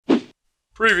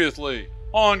Previously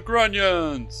on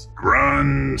Grunyons.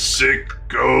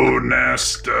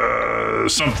 Grunsiconasta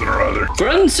something or other.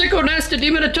 Grunsiconasta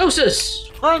dematosis.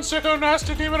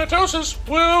 Grunsiconasta dematosis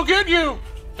will get you.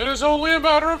 It is only a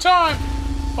matter of time.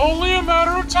 Only a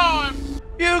matter of time.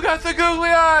 You got the googly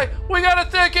eye. We got a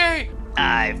thickie.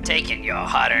 I've taken your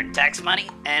hard-earned tax money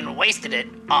and wasted it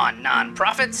on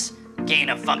non-profits,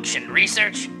 gain-of-function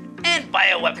research, and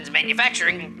bioweapons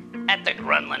manufacturing at the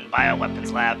Grunland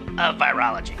Bioweapons Lab of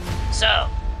Virology. So,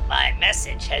 my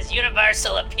message has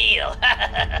universal appeal.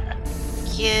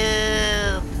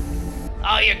 Cube.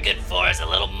 All you're good for is a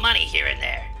little money here and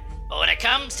there. But when it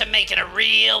comes to making a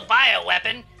real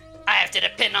bioweapon, I have to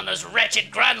depend on those wretched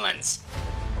Grunlands.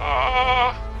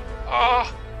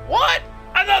 What?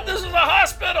 I thought this was a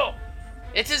hospital.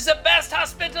 It is the best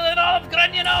hospital in all of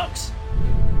Grunyon Oaks.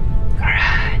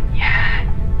 Grunyon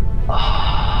Oaks.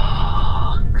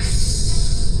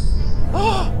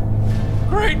 Oh,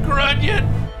 great Grunyon.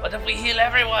 What if we heal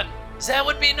everyone? There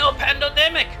would be no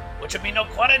pandemic, which would mean no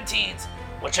quarantines,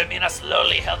 which would mean us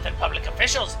lowly health and public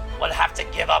officials would have to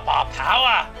give up our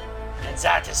power. And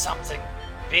that is something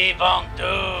we won't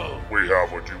do. We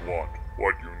have what you want,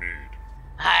 what you need.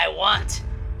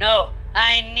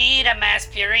 I need a mass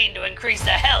purine to increase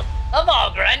the health of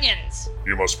all Grunyons.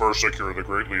 You must first secure the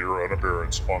great leader an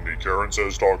appearance on the Karen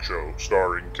Says Talk Show,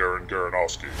 starring Karen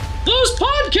Karanowski. Those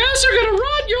podcasts are gonna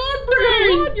run your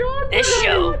brain. This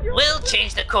show will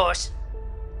change the course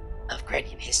of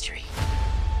Grunyon history.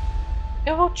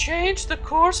 It will change the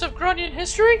course of Grunyon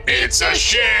history? It's a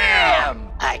sham!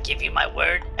 I give you my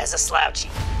word as a slouchy.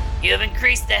 You have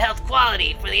increased the health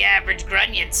quality for the average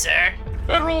Grunyon, sir.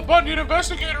 Federal Bunyan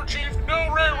Investigator Chief No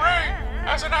Ray Ray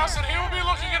has announced that he will be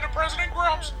looking into President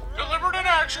Grump's deliberate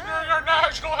inaction during our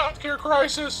national healthcare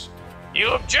crisis.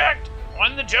 You object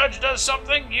when the judge does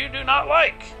something you do not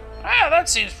like. That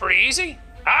seems pretty easy.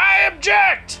 I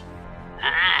object!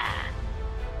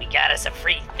 We got us a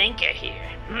free thinker here.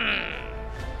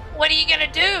 What are you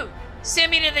gonna do? Send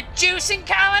me to the juicing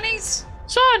colonies?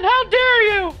 Son, how dare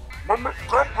you! I'm not a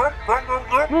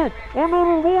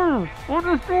lawyer. I'm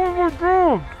just doing my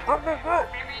job.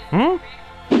 Huh?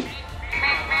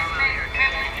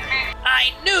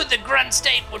 I knew the Grun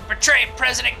State would betray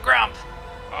President Grump.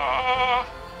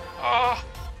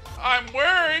 I'm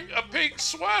wearing a pink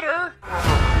sweater.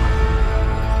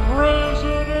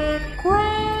 President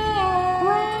Grump!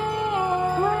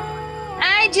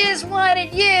 I just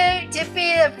wanted you to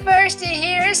be the first to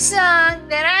hear a song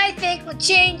that I think will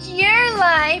change your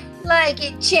life like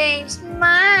it changed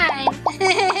mine.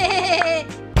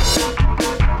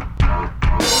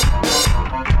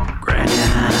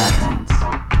 Grunyons.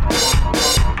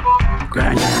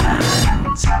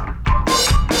 Grunyons.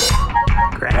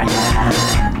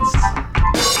 Grunyons.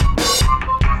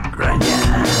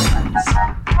 Grunyons.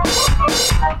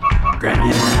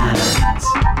 Grunyons.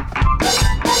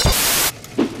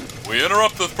 We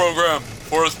interrupt this program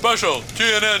for a special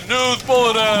GNN News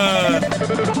Bulletin!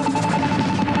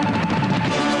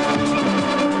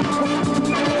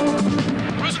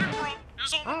 President Grump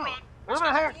is on the run as the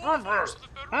whole force of the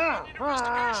Federal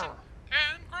Investigation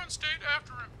and Grun State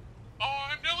after him.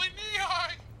 I'm Nellie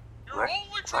Knee-High, your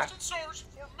only trusted source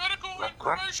for medical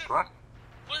information.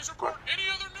 Please report any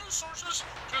other news sources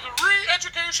to the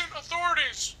Re-Education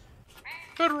Authorities.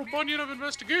 Federal Bunyan of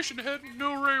Investigation head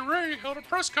No Ray Ray held a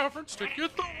press conference to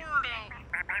get the word out.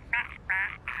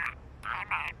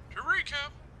 To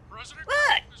recap, President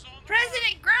Grump is on the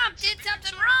President Grump did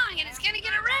something wrong and is gonna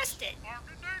get arrested. armed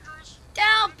and dangerous.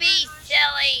 Don't be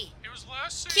silly. He was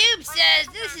last seen Cube says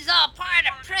this is all part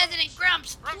of President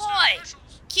Grump's ploy.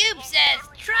 Cube says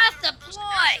trust the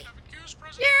ploy.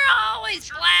 You're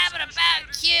always blabbing about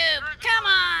Cube. Come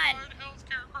on.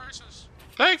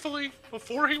 Thankfully,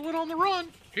 before he went on the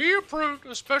run, he approved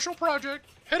a special project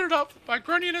headed up by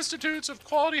Grunyon Institute's of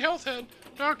Quality Health head,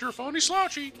 Dr. Phony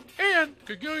Slouchy, and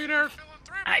gagillionaire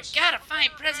philanthropist. I've got to find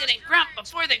President Grump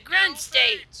before the Grun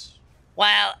State.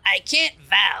 While I can't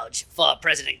vouch for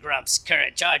President Grump's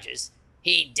current charges,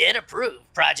 he did approve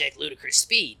Project Ludicrous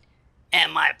Speed,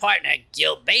 and my partner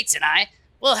Gil Bates and I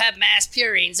will have mass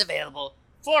purines available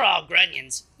for all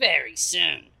Grunyons very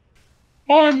soon.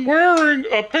 I'm wearing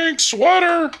a pink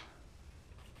sweater.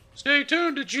 Stay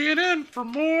tuned to GNN for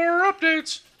more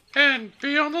updates, and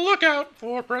be on the lookout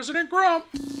for President Grump.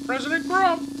 President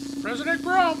Grump. President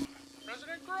Grump.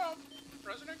 President Grump.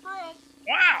 President Grump.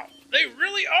 Wow, they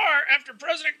really are after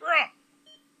President Grump.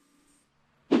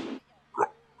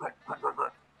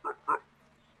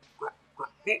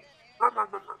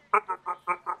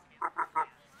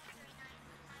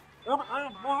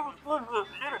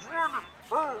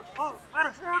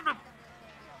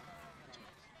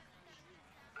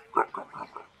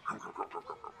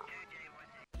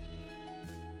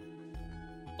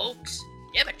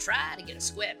 try to get a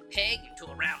square peg into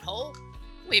a round hole?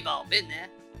 We've all been there.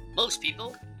 Most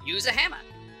people use a hammer,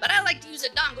 but I like to use a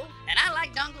dongle, and I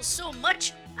like dongles so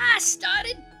much, I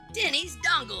started Denny's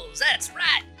Dongles. That's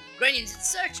right. Grunyons in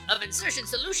search of insertion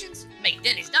solutions make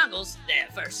Denny's Dongles their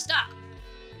first stop.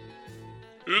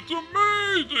 It's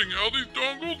amazing how these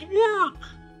dongles work.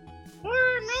 I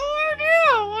have no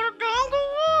idea what a dongle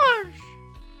was.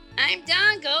 I'm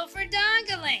dongo for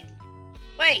dongling.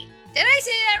 Wait, did I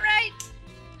say that right?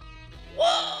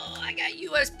 Whoa, I got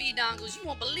USB dongles. You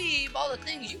won't believe all the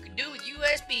things you can do with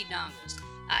USB dongles.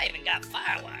 I even got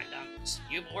Firewire dongles.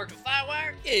 You ever worked with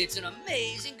Firewire? It's an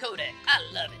amazing codec. I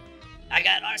love it. I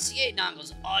got RCA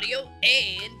dongles, audio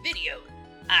and video.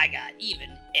 I got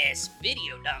even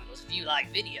S-Video dongles if you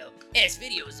like video.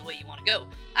 S-Video is the way you want to go.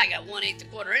 I got 1/8 to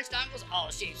 1/4 inch dongles, all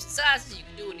shapes and sizes. You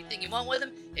can do anything you want with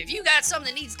them. If you got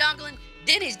something that needs dongling,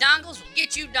 Denny's Dongles will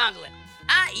get you dongling.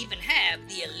 I even have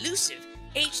the elusive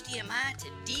HDMI to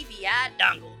DVI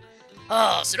dongle.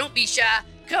 Oh, so don't be shy.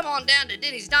 Come on down to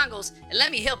Denny's Dongles and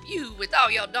let me help you with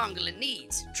all your dongling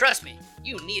needs. Trust me,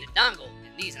 you need a dongle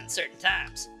in these uncertain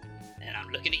times. And I'm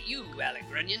looking at you, Alec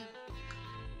Grunyon.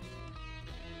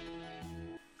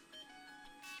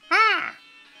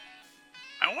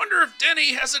 I wonder if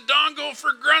Denny has a dongle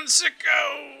for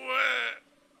Grunsicko.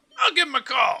 I'll give him a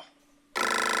call.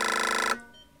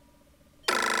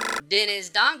 Denny's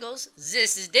Dongles,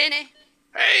 this is Denny.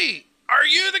 Hey, are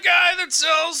you the guy that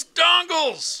sells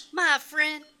dongles? My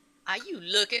friend, are you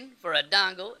looking for a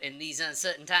dongle in these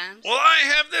uncertain times? Well, I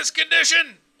have this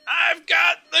condition. I've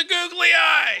got the googly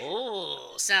eye.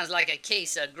 Oh, sounds like a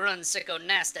case of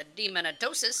Grunsicko-nasta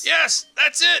demonatosis. Yes,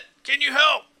 that's it. Can you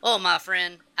help? Oh, my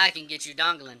friend, I can get you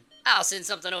dongling. I'll send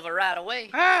something over right away.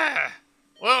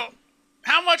 Well,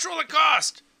 how much will it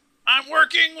cost? I'm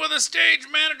working with a stage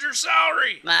manager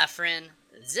salary. My friend,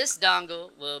 this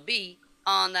dongle will be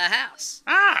on the house.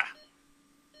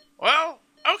 Well,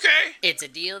 okay. It's a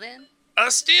deal then? A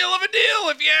steal of a deal,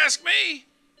 if you ask me.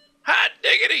 Hot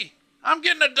diggity. I'm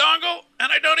getting a dongle,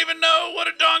 and I don't even know what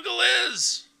a dongle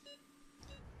is.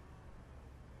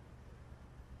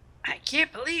 I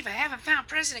can't believe I haven't found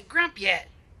President Grump yet.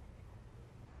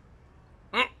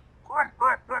 Oh,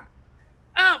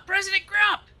 President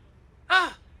Grump!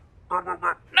 Oh.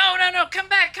 No, come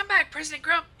back, President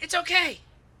Grump. It's okay.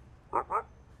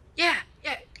 Yeah,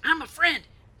 I'm a friend.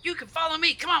 You can follow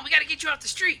me. Come on, we gotta get you off the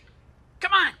street.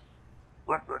 Come on.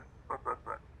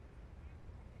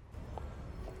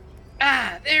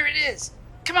 There it is.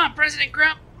 Come on, President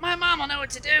Grump. My mom will know what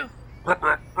to do.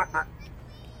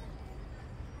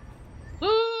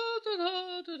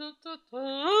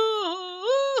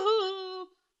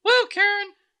 Well,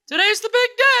 Karen, today's the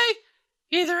big day.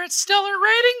 Either it's stellar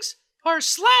ratings or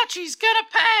Slouchy's gonna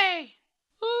pay.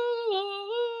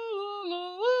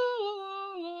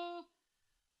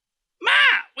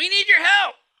 Ma, we need your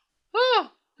help.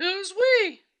 Oh, who's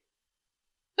we?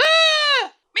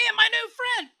 Me and my new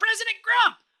friend, President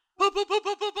Grump.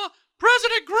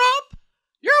 President Grump?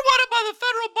 You're wanted by the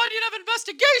Federal Bureau of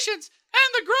Investigations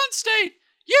and the Grunt State.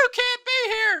 You can't be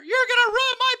here. You're gonna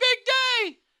ruin my big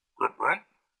day.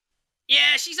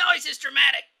 Yeah, she's always this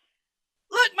dramatic.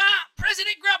 Look, Ma,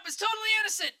 President Grump is totally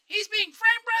innocent. He's being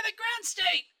framed by the Grunt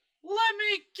State. Let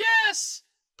me guess.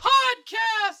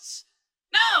 Podcasts.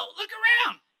 No, look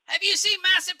around. Have you seen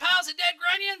massive piles of dead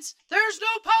Grunyons? There's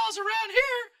no piles around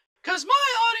here, 'cause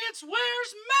my audience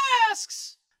wears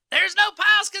masks. There's no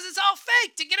piles because it's all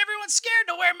fake to get everyone scared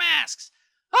to wear masks.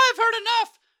 I've heard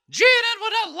enough. GNN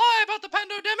would not lie about the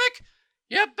pandemic.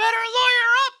 You better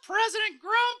lawyer up, President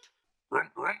Grump.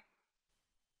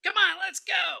 Come on, let's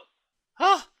go.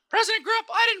 Oh, President Grump,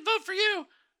 I didn't vote for you.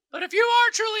 But if you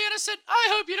are truly innocent, I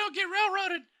hope you don't get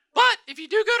railroaded. But if you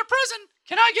do go to prison,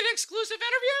 can I get an exclusive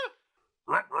interview?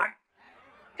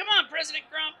 Come on, President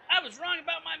Grump. I was wrong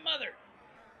about my mother.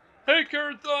 Hey,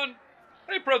 Karen Thun.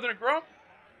 Hey, President Grump.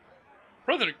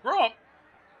 President Grump?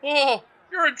 Oh,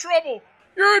 you're in trouble.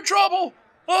 You're in trouble.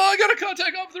 Oh, I gotta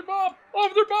contact Officer Bob.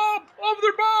 Officer Bob.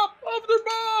 Officer Bob. Officer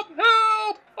Bob.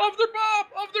 Help. Officer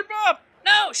Bob. Officer Bob.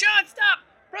 No, Sean, stop.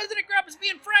 President Grump is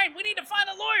being framed. We need to find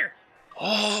a lawyer.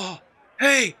 Oh,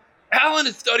 hey, Alan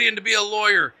is studying to be a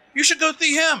lawyer. You should go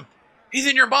see him. He's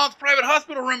in your mom's private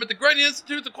hospital room at the Grunyon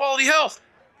Institute of Quality Health.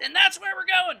 Then that's where we're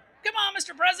going. Come on,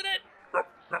 Mr. President.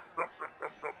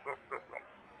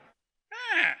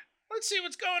 Let's see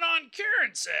what's going on,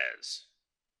 Karen says.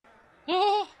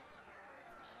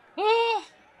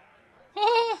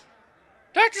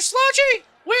 Dr. Slouchy,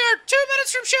 we are 2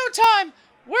 minutes from showtime.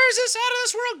 Where's this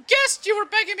out-of-this-world guest you were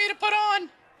begging me to put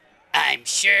on? I'm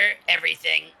sure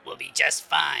everything will be just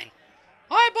fine.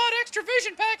 I bought extra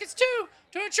vision packets, too,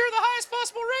 to ensure the highest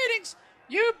possible ratings.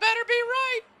 You better be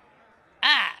right.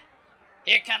 Ah,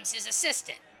 here comes his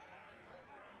assistant.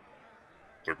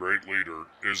 The great leader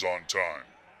is on time.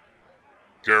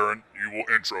 Karen, you will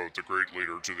intro the great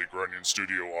leader to the Grunyon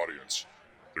studio audience.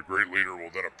 The great leader will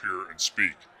then appear and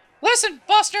speak. Listen,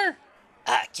 Buster.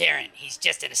 Karen, he's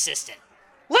just an assistant.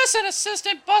 Listen,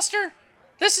 Assistant Buster.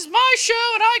 This is my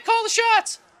show and I call the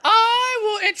shots. I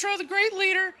will intro the great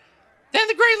leader. Then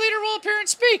the great leader will appear and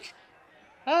speak.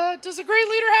 Does the great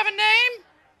leader have a name?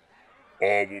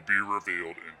 All will be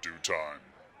revealed in due time.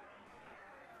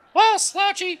 Well,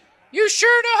 Slouchy, you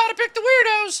sure know how to pick the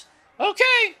weirdos.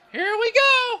 Okay, here we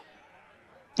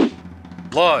go.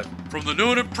 Live from the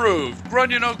new and improved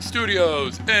Grunyon Oaks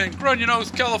Studios in Grunyon Oaks,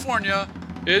 California,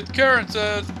 it's Karen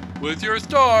Says with your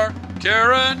star,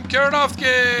 Karen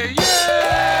Karenovsky.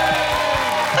 Yay!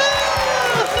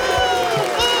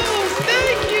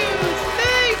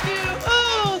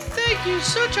 Thank you.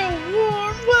 Such a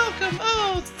warm welcome.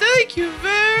 Oh, thank you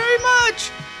very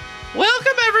much.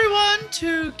 Welcome, everyone,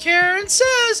 to Karen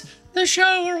Says, the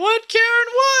show where what Karen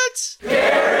wants.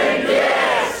 Karen,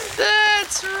 yes!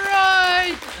 That's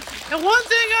right. And one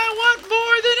thing I want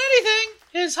more than anything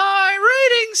is high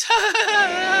ratings.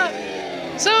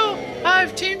 So,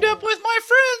 I've teamed up with my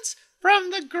friends from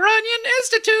the Grunyon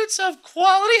Institutes of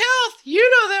Quality Health. You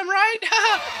know them, right?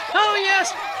 Oh,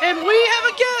 yes. And we have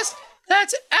a guest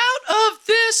that's out of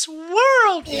this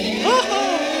world.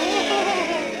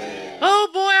 Oh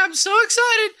boy, I'm so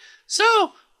excited.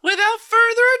 So, without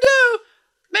further ado,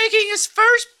 making his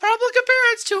first public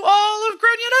appearance to all of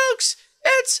Grunyon Oaks,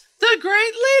 it's the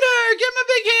great leader. Give him a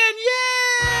big hand.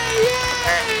 Yay!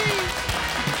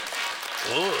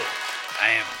 Oh, I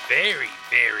am very,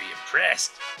 very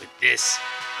impressed with this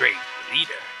great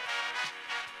leader.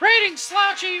 Ratings,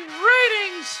 Slouchy,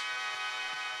 ratings!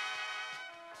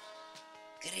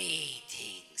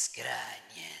 Greetings,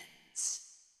 Grunyons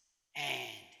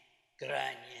and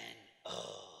Grunyon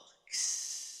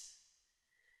Oaks.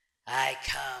 I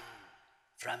come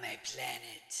from a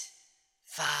planet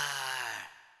far,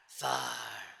 far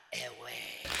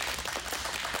away.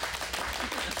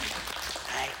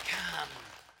 I come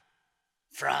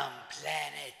from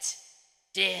planet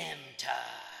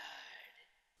Dimtard.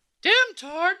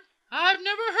 Dimtard? I've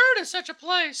never heard of such a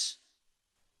place.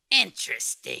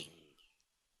 Interesting.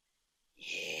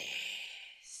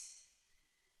 Yes.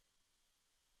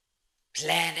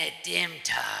 Planet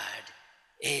Dimtard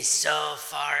is so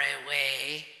far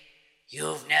away,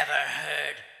 you've never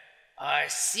heard or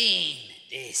seen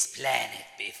this planet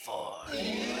before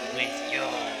with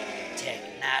your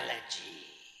technology.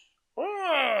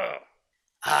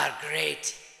 Our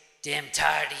great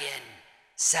Dimtardian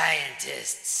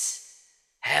scientists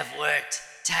have worked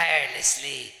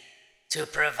tirelessly to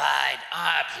provide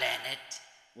our planet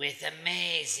with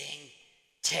amazing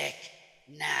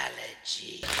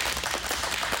technology.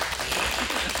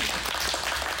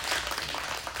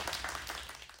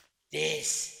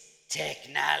 This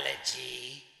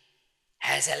technology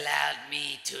has allowed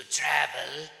me to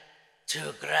travel to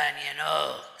Grunyon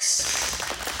Oaks.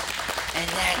 And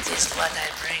that is what I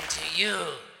bring to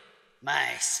you,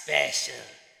 my special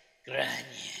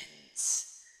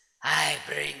Grunyons. I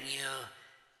bring you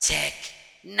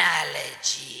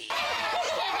technology.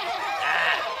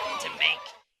 To make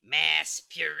mass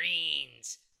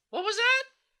purines. What was that?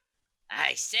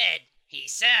 I said he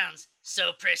sounds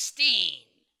so pristine.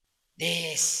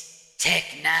 This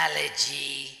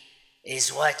technology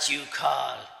is what you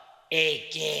call a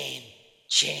game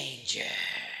changer,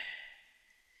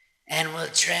 and will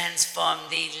transform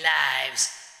the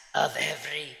lives of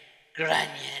every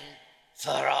Grunyon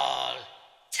for all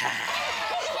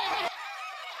time.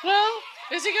 Well,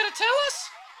 is he gonna tell us?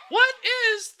 What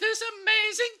is this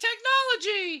amazing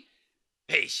technology?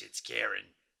 Patience,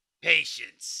 Karen.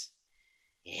 Patience.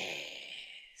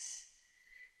 Yes.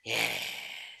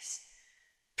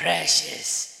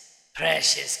 Precious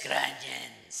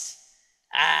Grunyons.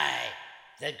 I,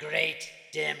 the great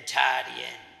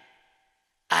Dimtardian,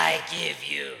 I give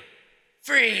you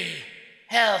free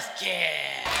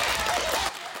healthcare.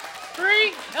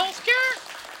 Free healthcare?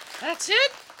 That's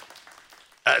it?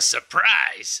 A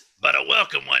surprise, but a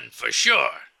welcome one for sure.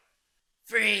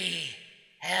 Free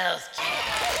healthcare.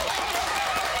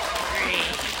 Free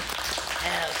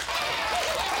healthcare.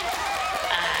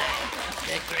 I,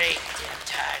 the great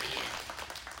Dimtardian,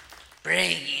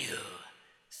 bring you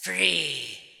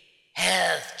free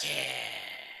healthcare.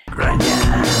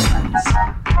 Grunyons.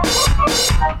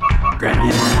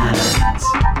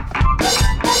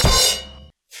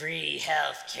 Free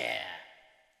healthcare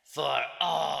for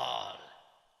all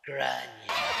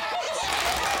Grunyons.